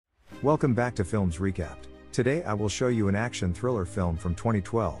Welcome back to Films Recapped. Today I will show you an action thriller film from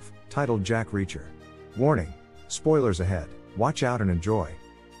 2012, titled Jack Reacher. Warning: spoilers ahead, watch out and enjoy.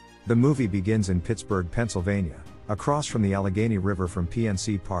 The movie begins in Pittsburgh, Pennsylvania, across from the Allegheny River from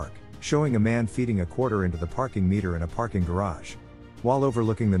PNC Park, showing a man feeding a quarter into the parking meter in a parking garage. While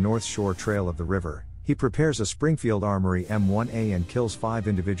overlooking the North Shore Trail of the river, he prepares a Springfield Armory M1A and kills 5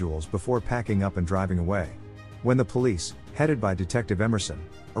 individuals before packing up and driving away. When the police, headed by Detective Emerson,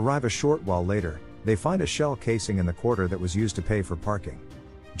 arrive a short while later, they find a shell casing in the quarter that was used to pay for parking.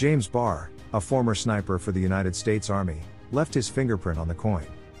 James Barr, a former sniper for the United States Army, left his fingerprint on the coin.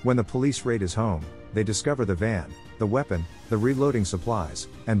 When the police raid his home, they discover the van, the weapon, the reloading supplies,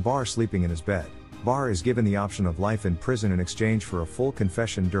 and Barr sleeping in his bed. Barr is given the option of life in prison in exchange for a full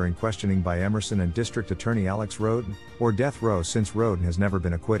confession during questioning by Emerson and District Attorney Alex Roden, or death row since Roden has never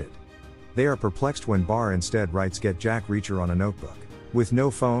been acquitted. They are perplexed when Barr instead writes "Get Jack Reacher" on a notebook. With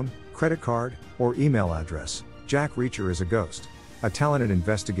no phone, credit card, or email address, Jack Reacher is a ghost. A talented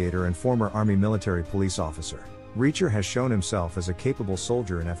investigator and former Army military police officer, Reacher has shown himself as a capable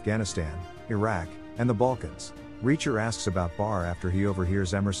soldier in Afghanistan, Iraq, and the Balkans. Reacher asks about Barr after he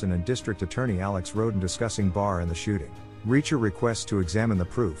overhears Emerson and District Attorney Alex Roden discussing Barr and the shooting. Reacher requests to examine the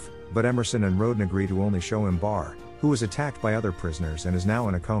proof, but Emerson and Roden agree to only show him Barr, who was attacked by other prisoners and is now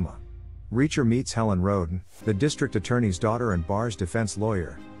in a coma. Reacher meets Helen Roden, the district attorney's daughter and Barr's defense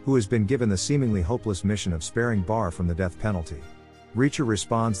lawyer, who has been given the seemingly hopeless mission of sparing Barr from the death penalty. Reacher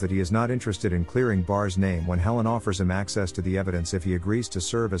responds that he is not interested in clearing Barr's name when Helen offers him access to the evidence if he agrees to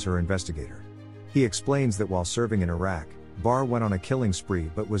serve as her investigator. He explains that while serving in Iraq, Barr went on a killing spree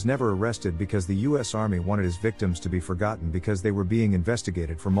but was never arrested because the U.S. Army wanted his victims to be forgotten because they were being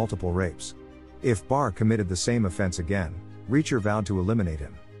investigated for multiple rapes. If Barr committed the same offense again, Reacher vowed to eliminate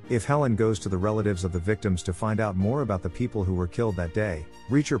him. If Helen goes to the relatives of the victims to find out more about the people who were killed that day,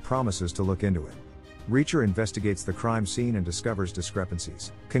 Reacher promises to look into it. Reacher investigates the crime scene and discovers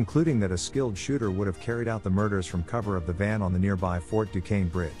discrepancies, concluding that a skilled shooter would have carried out the murders from cover of the van on the nearby Fort Duquesne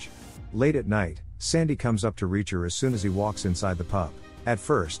Bridge. Late at night, Sandy comes up to Reacher as soon as he walks inside the pub. At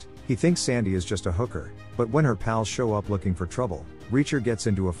first, he thinks Sandy is just a hooker, but when her pals show up looking for trouble, Reacher gets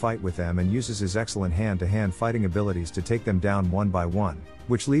into a fight with them and uses his excellent hand-to-hand fighting abilities to take them down one by one,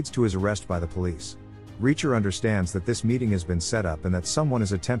 which leads to his arrest by the police. Reacher understands that this meeting has been set up and that someone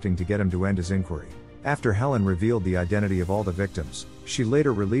is attempting to get him to end his inquiry. After Helen revealed the identity of all the victims, she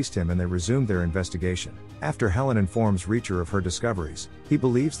later released him and they resumed their investigation. After Helen informs Reacher of her discoveries, he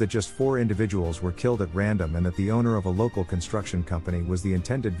believes that just 4 individuals were killed at random and that the owner of a local construction company was the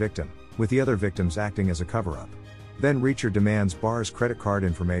intended victim, with the other victims acting as a cover-up. Then Reacher demands Barr's credit card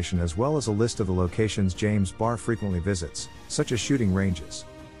information as well as a list of the locations James Barr frequently visits, such as shooting ranges.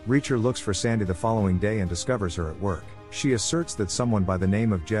 Reacher looks for Sandy the following day and discovers her at work. She asserts that someone by the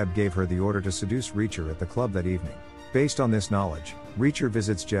name of Jeb gave her the order to seduce Reacher at the club that evening. Based on this knowledge, Reacher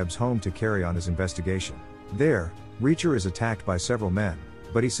visits Jeb's home to carry on his investigation. There, Reacher is attacked by several men,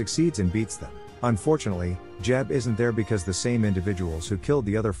 but he succeeds and beats them. Unfortunately, Jeb isn't there because the same individuals who killed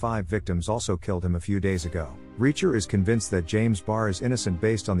the other 5 victims also killed him a few days ago. Reacher is convinced that James Barr is innocent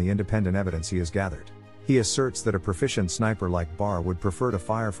based on the independent evidence he has gathered. He asserts that a proficient sniper like Barr would prefer to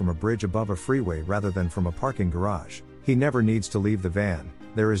fire from a bridge above a freeway rather than from a parking garage. He never needs to leave the van,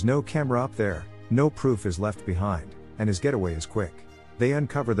 there is no camera up there, no proof is left behind, and his getaway is quick. They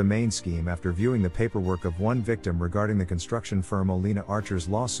uncover the main scheme after viewing the paperwork of one victim regarding the construction firm Olena Archer's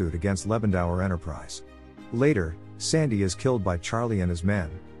lawsuit against Lebendauer Enterprise. Later, Sandy is killed by Charlie and his men,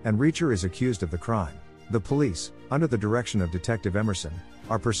 and Reacher is accused of the crime. The police, under the direction of Detective Emerson,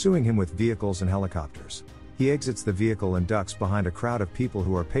 are pursuing him with vehicles and helicopters. He exits the vehicle and ducks behind a crowd of people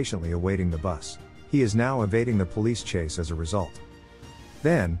who are patiently awaiting the bus. He is now evading the police chase as a result.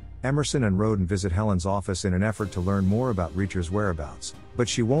 Then, Emerson and Roden visit Helen's office in an effort to learn more about Reacher's whereabouts, but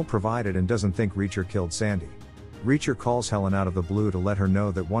she won't provide it and doesn't think Reacher killed Sandy. Reacher calls Helen out of the blue to let her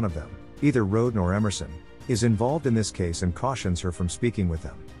know that one of them, either Roden or Emerson, is involved in this case and cautions her from speaking with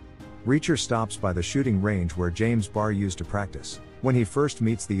them. Reacher stops by the shooting range where James Barr used to practice. When he first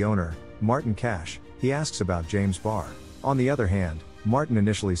meets the owner, Martin Cash, he asks about James Barr. On the other hand, Martin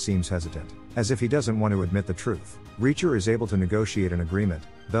initially seems hesitant, as if he doesn't want to admit the truth. Reacher is able to negotiate an agreement,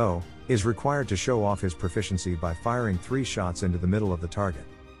 though, is required to show off his proficiency by firing 3 shots into the middle of the target.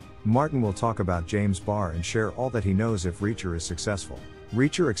 Martin will talk about James Barr and share all that he knows if Reacher is successful.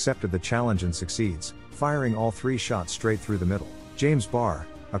 Reacher accepted the challenge and succeeds, firing all 3 shots straight through the middle. James Barr,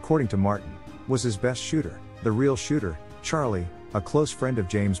 according to Martin, was his best shooter. The real shooter, Charlie, a close friend of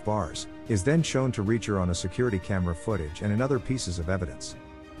James Barr's, is then shown to Reacher on a security camera footage and in other pieces of evidence.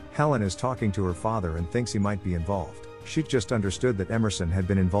 Helen is talking to her father and thinks he might be involved. She just understood that Emerson had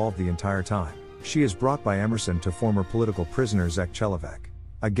been involved the entire time. She is brought by Emerson to former political prisoner Zek Chelovek.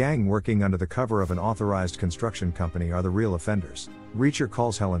 A gang working under the cover of an authorized construction company are the real offenders. Reacher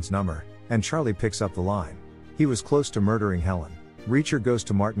calls Helen's number, and Charlie picks up the line. He was close to murdering Helen. Reacher goes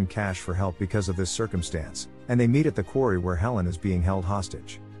to Martin Cash for help because of this circumstance, and they meet at the quarry where Helen is being held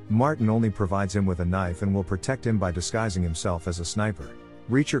hostage. Martin only provides him with a knife and will protect him by disguising himself as a sniper.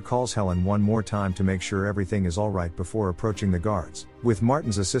 Reacher calls Helen one more time to make sure everything is alright before approaching the guards. With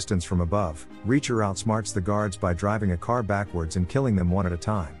Martin's assistance from above, Reacher outsmarts the guards by driving a car backwards and killing them one at a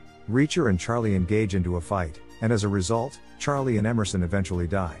time. Reacher and Charlie engage into a fight, and as a result, Charlie and Emerson eventually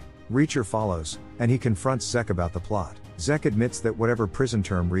die. Reacher follows, and he confronts Zek about the plot. Zek admits that whatever prison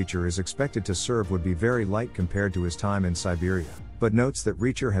term Reacher is expected to serve would be very light compared to his time in Siberia, but notes that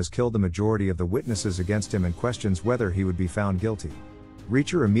Reacher has killed the majority of the witnesses against him and questions whether he would be found guilty.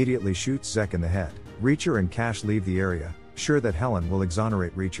 Reacher immediately shoots Zek in the head. Reacher and Cash leave the area, sure that Helen will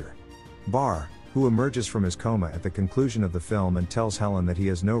exonerate Reacher. Barr, who emerges from his coma at the conclusion of the film and tells Helen that he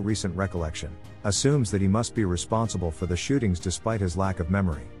has no recent recollection, assumes that he must be responsible for the shootings despite his lack of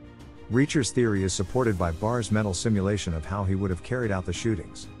memory. Reacher's theory is supported by Barr's mental simulation of how he would have carried out the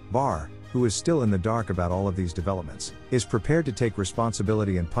shootings. Barr, who is still in the dark about all of these developments, is prepared to take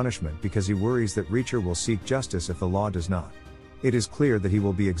responsibility and punishment because he worries that Reacher will seek justice if the law does not. It is clear that he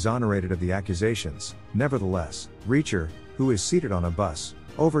will be exonerated of the accusations. Nevertheless, Reacher, who is seated on a bus,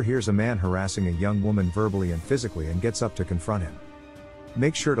 overhears a man harassing a young woman verbally and physically and gets up to confront him.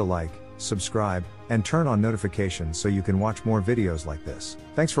 Make sure to like, subscribe, and turn on notifications so you can watch more videos like this.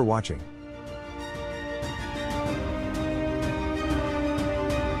 Thanks for watching.